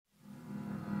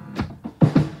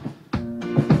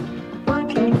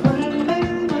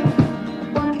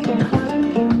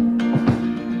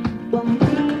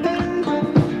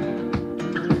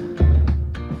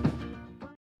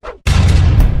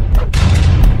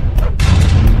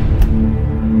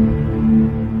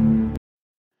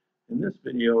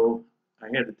video, I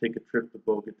had to take a trip to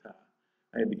Bogota.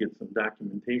 I had to get some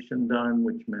documentation done,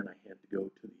 which meant I had to go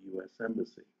to the U.S.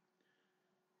 Embassy.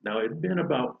 Now, it had been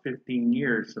about 15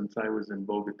 years since I was in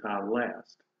Bogota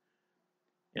last.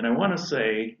 And I want to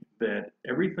say that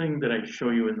everything that I show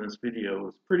you in this video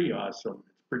is pretty awesome.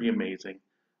 It's pretty amazing.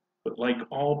 But like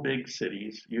all big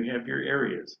cities, you have your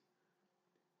areas.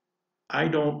 I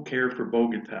don't care for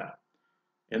Bogota.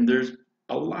 And there's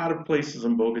a lot of places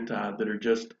in Bogota that are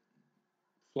just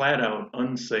flat out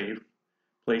unsafe,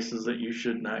 places that you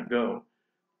should not go.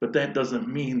 But that doesn't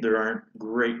mean there aren't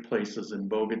great places in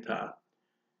Bogota.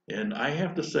 And I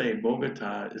have to say,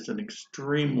 Bogota is an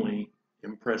extremely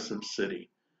impressive city.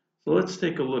 So let's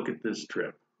take a look at this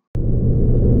trip.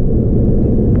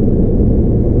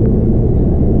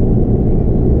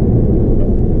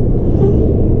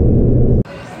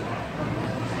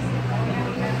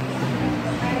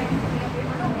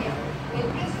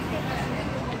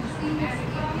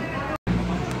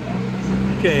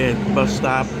 Okay, at the bus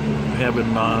stop,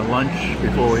 having lunch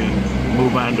before we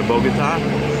move on to Bogota.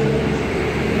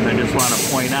 And I just want to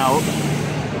point out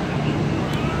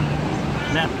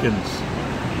napkins.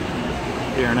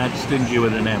 They are not stingy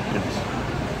with the napkins.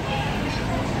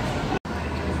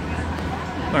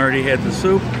 Already had the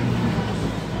soup.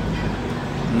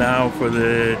 Now for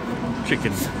the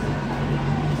chicken.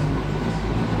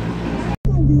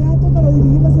 Candidato para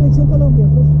dirigir la selección Colombia,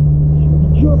 profe.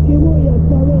 Yo qué voy a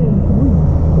saber. Uy,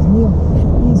 Dios mío.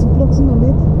 ¿Y su próxima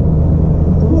meta?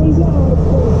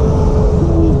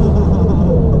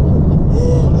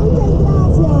 Muchas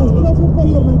gracias, profe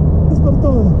Peyerman. Gracias por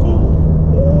todo.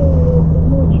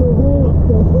 Mucho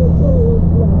gusto, un placer.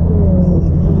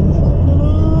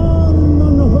 No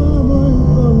nos vamos a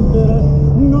encontrar.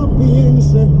 No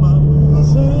pienses más.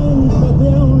 Siéntate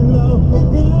a un lado.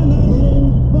 Que a nadie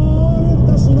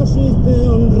importa si no existe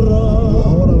honrar.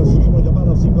 Ahora recibimos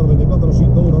llamadas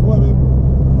 594-1019.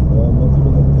 Motivo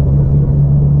de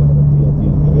la energía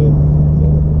tiene que ver,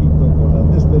 repito, con las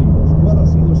despedidas. ¿Cuál ha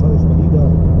sido esa despedida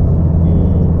que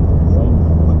ha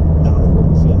impactado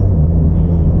demasiado?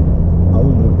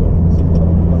 Aún recuerdo,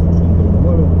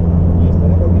 594-1019. Y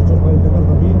estaremos listos para entregar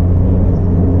también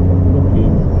lo que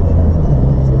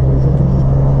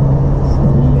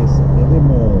les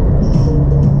tenemos.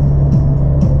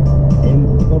 El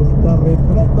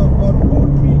portarretrato con 1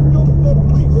 millón de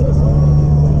risas.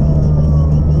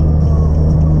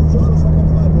 Nos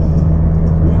acompaña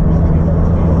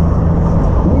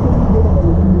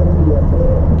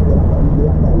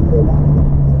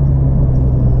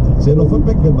se nos fue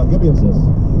Peckerman, ¿qué piensas?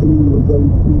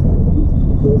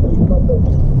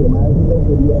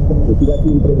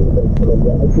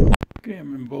 Okay,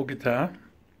 I'm in Bogota,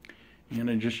 and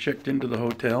I just checked into the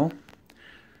hotel.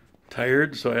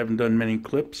 Tired, so I haven't done many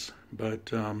clips,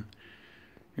 but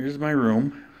here's my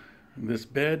room. This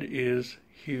bed is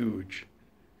huge.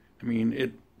 I mean,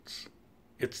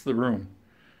 it's the room.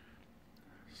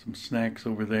 Some snacks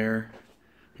over there.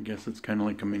 I guess it's kind of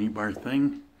like a mini bar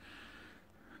thing.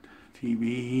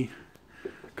 TV,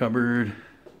 cupboard,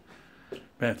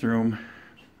 bathroom,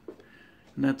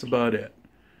 and that's about it.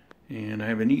 And I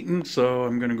haven't eaten, so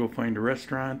I'm gonna go find a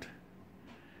restaurant,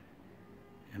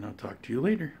 and I'll talk to you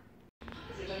later.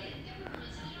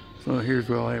 So here's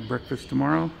where I'll have breakfast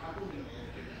tomorrow.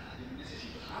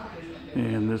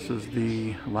 And this is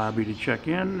the lobby to check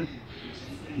in.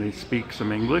 They speak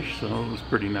some English, so it was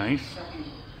pretty nice.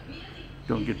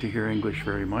 Don't get to hear English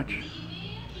very much.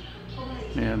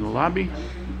 And the lobby.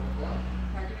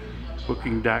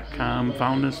 Booking.com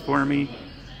found this for me,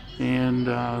 and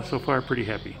so far pretty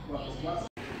happy.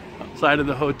 Outside of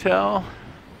the hotel,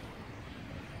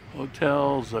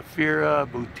 Hotel Zafira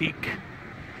Boutique.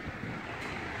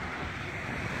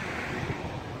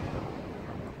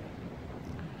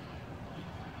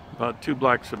 About 2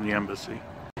 blocks from the embassy.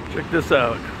 Check this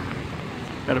out.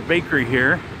 Got a bakery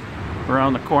here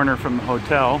around the corner from the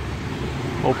hotel.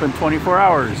 Open 24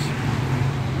 hours.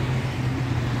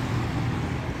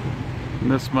 And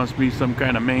this must be some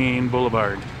kind of main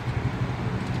boulevard.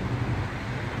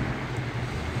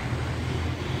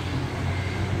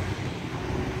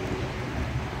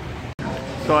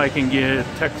 So I can get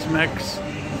Tex-Mex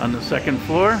on the 2nd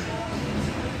floor,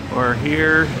 or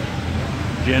here,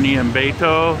 Jenny and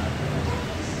Beto,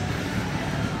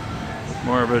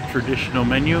 more of a traditional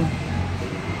menu.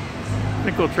 I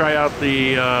think we'll try out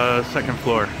the 2nd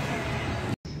floor.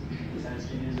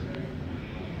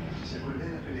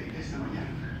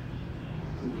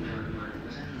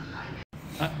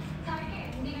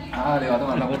 Le va a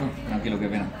tomar la foto. Tranquilo, qué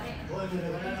pena.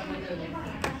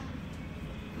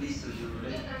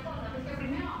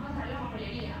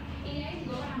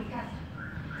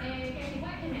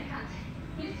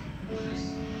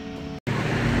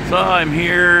 So I'm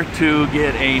here to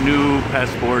get a new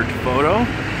passport photo.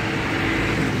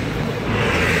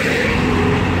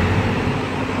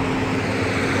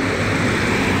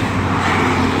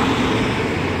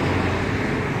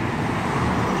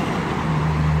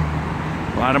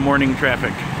 A lot of morning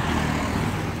traffic.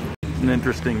 It's an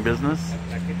interesting business.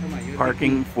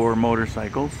 Parking for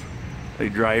motorcycles. They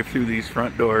drive through these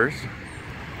front doors,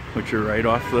 which are right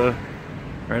off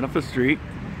the street.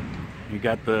 You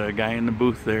got the guy in the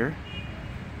booth there.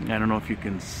 I don't know if you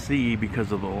can see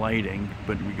because of the lighting,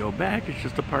 but we go back, it's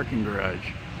just a parking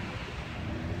garage.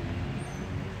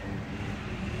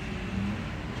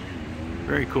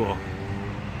 Very cool.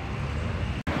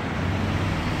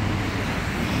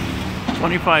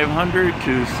 2500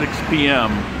 to 6 p.m.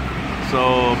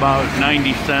 So about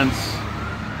 90 cents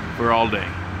for all day.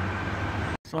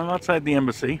 So I'm outside the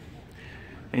embassy,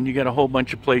 and you got a whole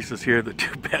bunch of places here that do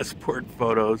passport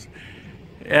photos.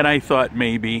 And I thought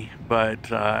maybe,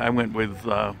 but I went with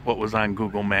what was on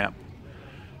Google Map.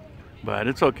 But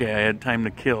it's okay, I had time to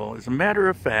kill. As a matter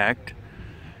of fact,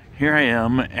 here I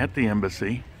am at the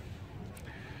embassy,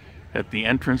 at the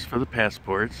entrance for the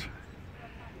passports,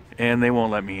 and they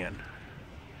won't let me in.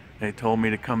 They told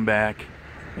me to come back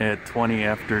at 20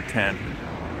 after 10.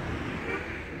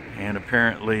 And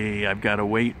apparently I've got to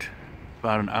wait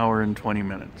about an hour and 20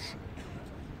 minutes.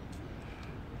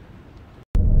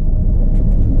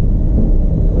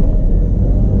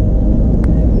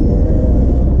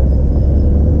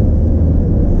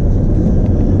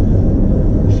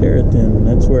 Sheraton,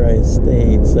 that's where I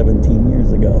stayed 17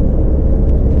 years ago.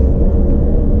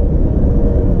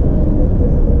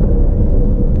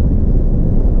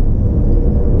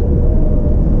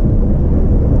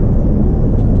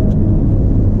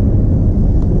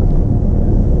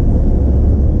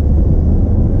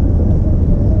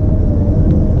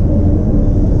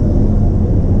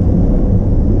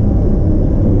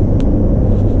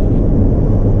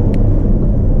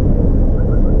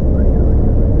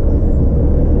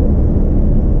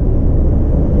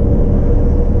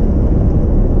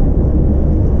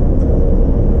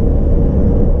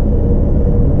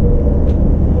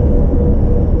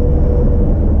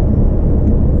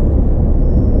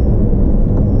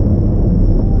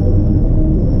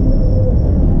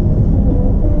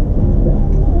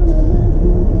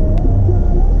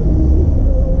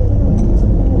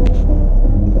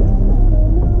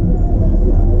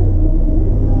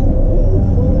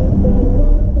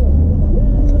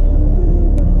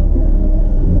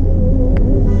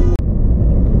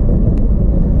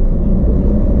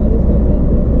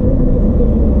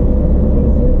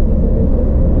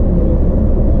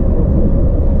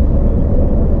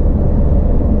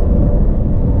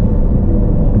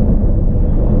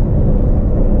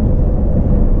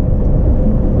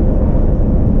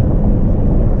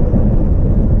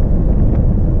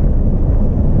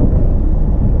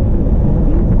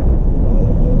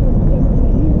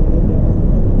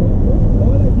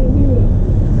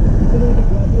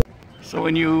 So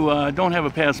when you don't have a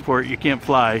passport, you can't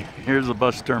fly. Here's a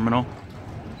bus terminal.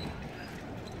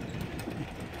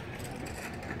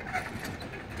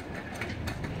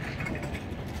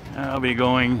 I'll be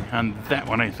going on that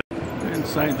one, I think.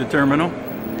 Inside the terminal.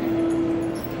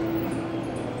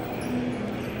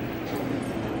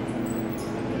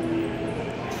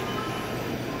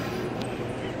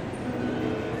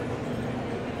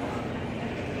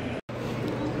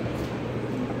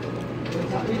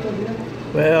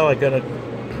 Well, I got a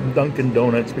Dunkin'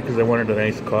 Donuts because I wanted a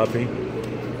nice coffee,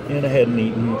 and I hadn't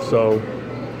eaten, so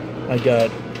I got,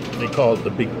 they call it the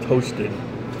Big Toasted.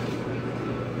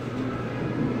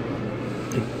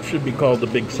 It should be called the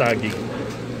Big Soggy,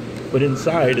 but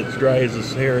inside it's dry as the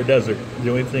Sahara Desert. The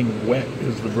only thing wet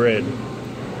is the bread.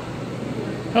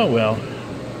 Oh well.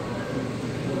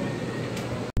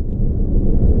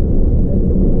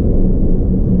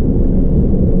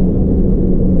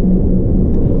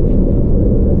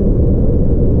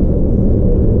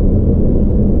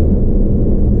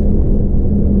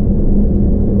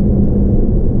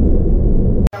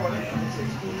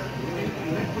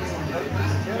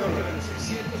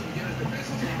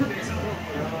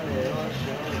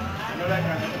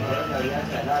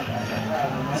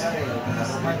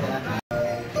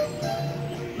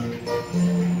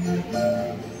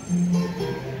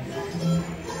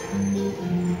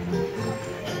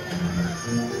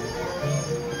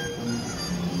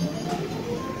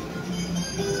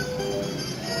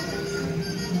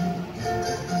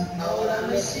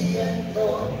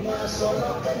 Siento más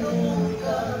solo que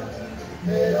nunca,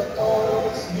 pero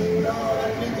todos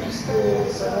ignoran mi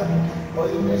tristeza.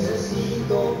 Hoy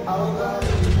necesito ahogar